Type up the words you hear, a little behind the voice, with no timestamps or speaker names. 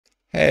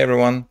Hey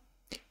everyone,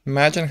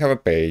 imagine have a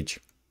page.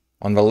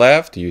 On the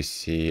left you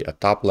see a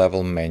top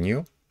level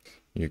menu.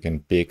 You can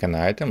pick an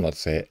item, let's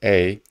say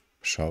A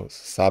shows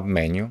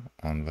sub-menu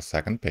on the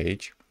second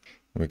page.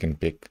 We can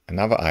pick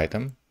another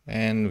item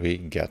and we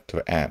get to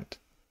the end.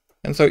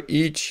 And so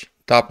each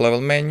top level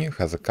menu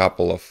has a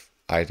couple of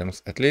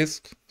items at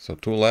least, so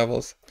 2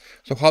 levels.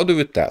 So how do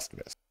we test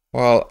this?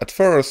 Well, at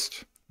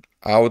first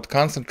I would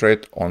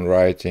concentrate on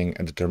writing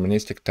a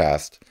deterministic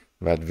test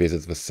that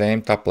visits the same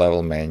top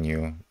level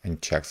menu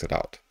and checks it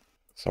out.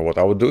 So what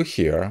I would do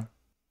here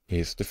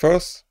is to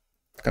first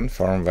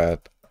confirm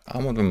that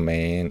I'm on the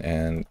main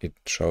and it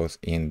shows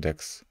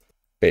index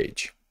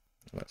page.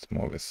 Let's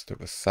move this to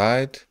the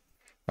side.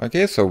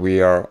 Okay, so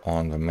we are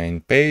on the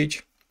main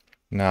page.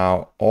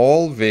 Now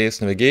all these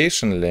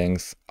navigation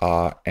links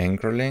are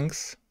anchor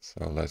links.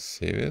 So let's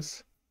see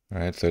this.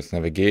 Right, so it's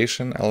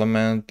navigation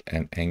element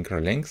and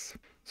anchor links.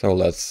 So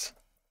let's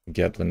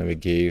get the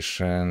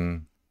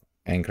navigation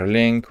anchor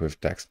link with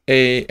text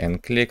A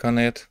and click on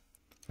it.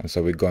 And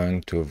so we're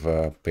going to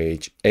the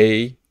page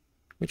A,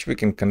 which we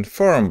can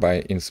confirm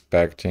by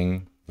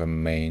inspecting the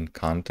main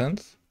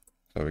contents.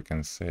 So we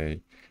can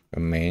say the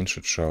main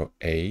should show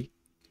A.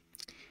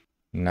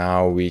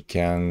 Now we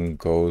can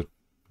go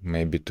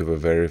maybe to the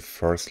very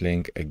first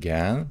link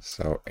again.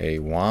 So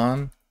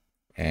A1,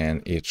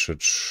 and it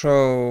should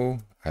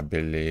show, I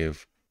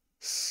believe,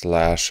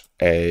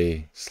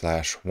 /A/A1.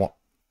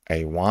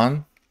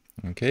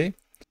 Okay.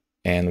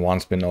 And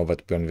once we know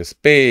that we're on this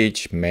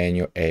page,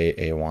 menu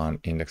A1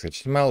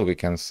 index.html, we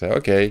can say,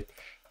 okay,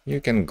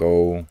 you can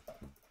go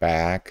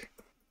back.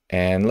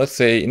 And let's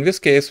say in this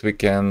case, we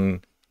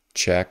can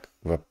check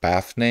the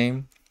path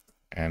name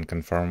and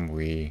confirm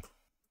we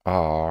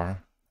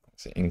are,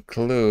 let's say,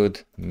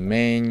 include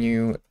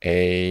menu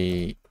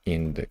A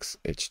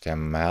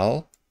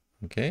index.html.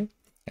 Okay.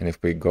 And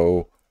if we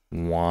go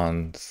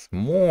once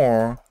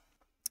more,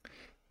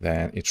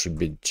 then it should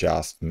be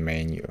just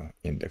menu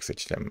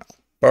index.html.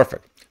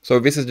 Perfect. So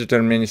this is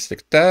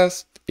deterministic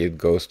test. It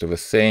goes to the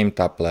same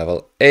top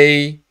level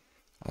A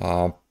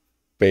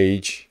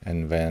page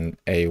and then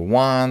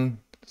A1.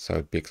 So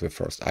it picks the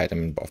first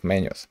item in both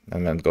menus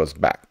and then it goes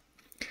back.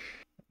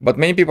 But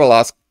many people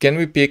ask, can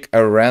we pick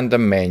a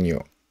random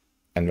menu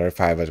and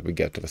verify that we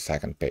get to the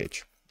second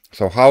page?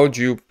 So how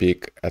do you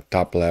pick a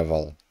top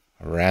level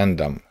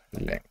random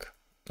link?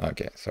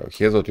 Okay, so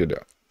here's what you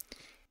do.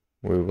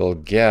 We will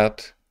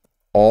get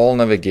all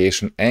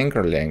navigation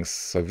anchor links.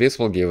 So this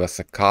will give us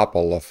a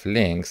couple of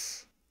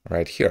links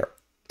right here,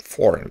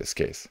 4 in this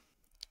case.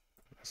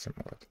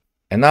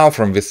 And now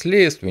from this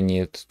list, we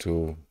need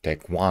to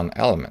take one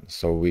element.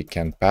 So we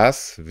can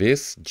pass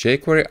this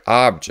jQuery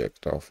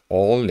object of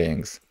all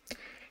links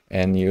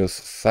and use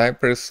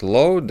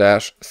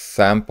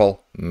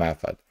cypress-sample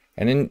method.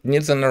 And it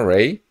needs an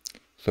array.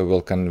 So we'll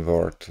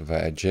convert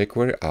the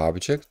jQuery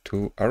object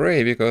to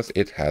array because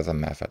it has a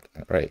method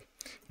array.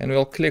 And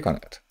we'll click on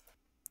it.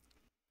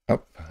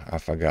 Oh, I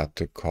forgot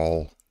to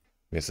call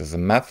this as a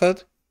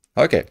method.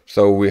 Okay,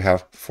 so we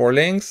have 4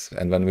 links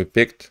and then we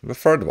picked the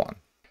third one.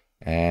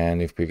 And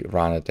if we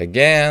run it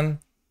again,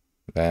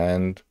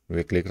 then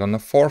we clicked on the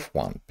fourth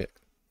one, picked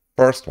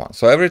first one.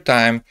 So every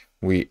time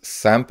we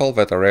sample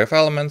that array of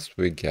elements,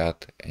 we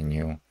get a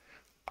new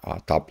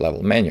top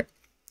level menu.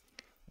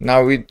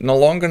 Now we no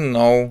longer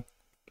know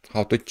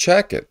how to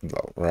check it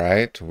though,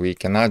 right? We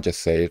cannot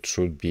just say it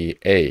should be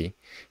A.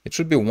 It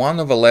should be one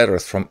of the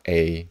letters from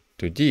A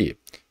to D.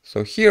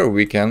 So here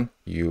we can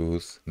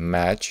use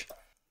match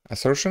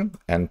assertion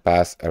and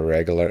pass a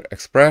regular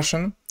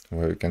expression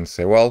where we can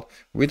say, well,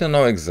 we don't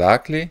know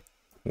exactly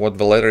what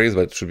the letter is,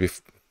 but it should be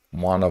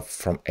one of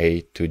from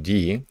A to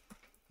D,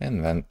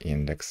 and then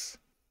index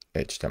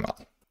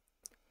HTML.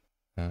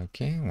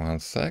 Okay, 1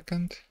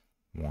 second,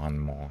 one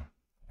more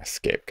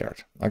escape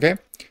card. Okay,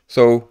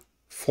 so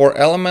 4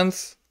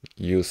 elements,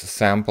 use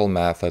sample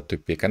method to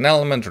pick an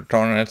element,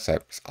 return it,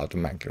 Cypress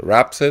automatically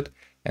wraps it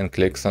and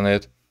clicks on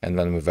it. And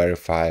then we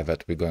verify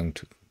that we're going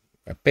to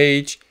a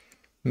page,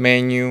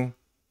 menu,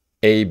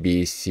 A,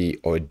 B, C,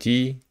 or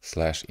D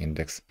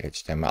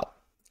 /index.html.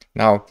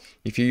 Now,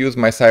 if you use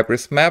my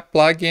cypress-map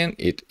plugin,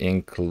 it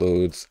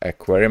includes a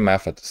query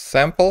method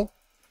sample,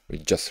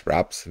 which just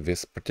wraps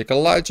this particular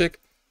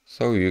logic.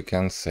 So you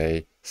can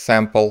say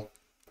sample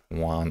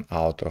one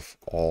out of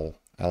all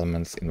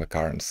elements in the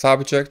current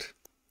subject,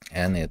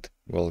 and it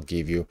will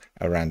give you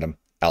a random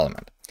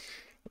element.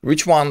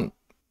 Which one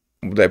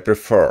would I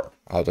prefer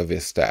out of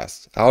this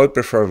test? I would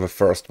prefer the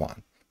first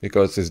one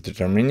because it's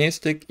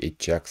deterministic, it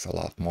checks a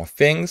lot more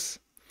things.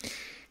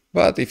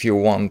 But if you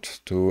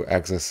want to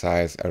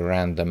exercise a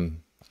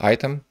random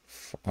item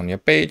on your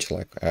page,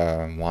 like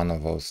one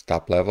of those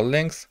top level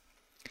links,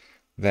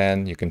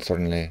 then you can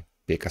certainly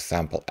pick a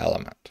sample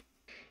element.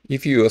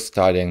 If you are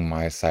studying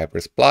my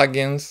Cypress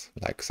plugins,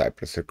 like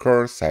Cypress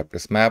Recurse,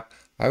 cypress-map,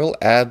 I will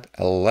add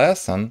a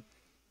lesson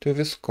to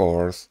this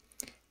course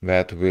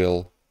that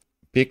will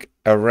pick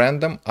a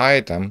random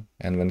item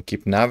and then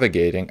keep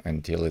navigating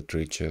until it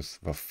reaches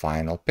the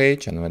final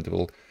page, and then it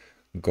will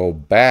go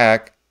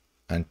back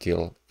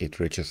until it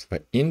reaches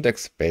the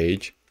index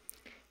page.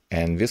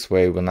 And this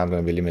way, we're not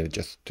going to be limited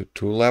just to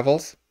 2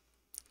 levels,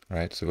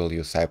 right? So we'll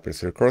use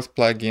Cypress Recurse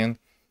plugin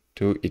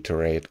to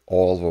iterate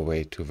all the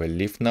way to the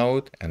leaf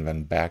node and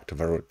then back to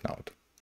the root node.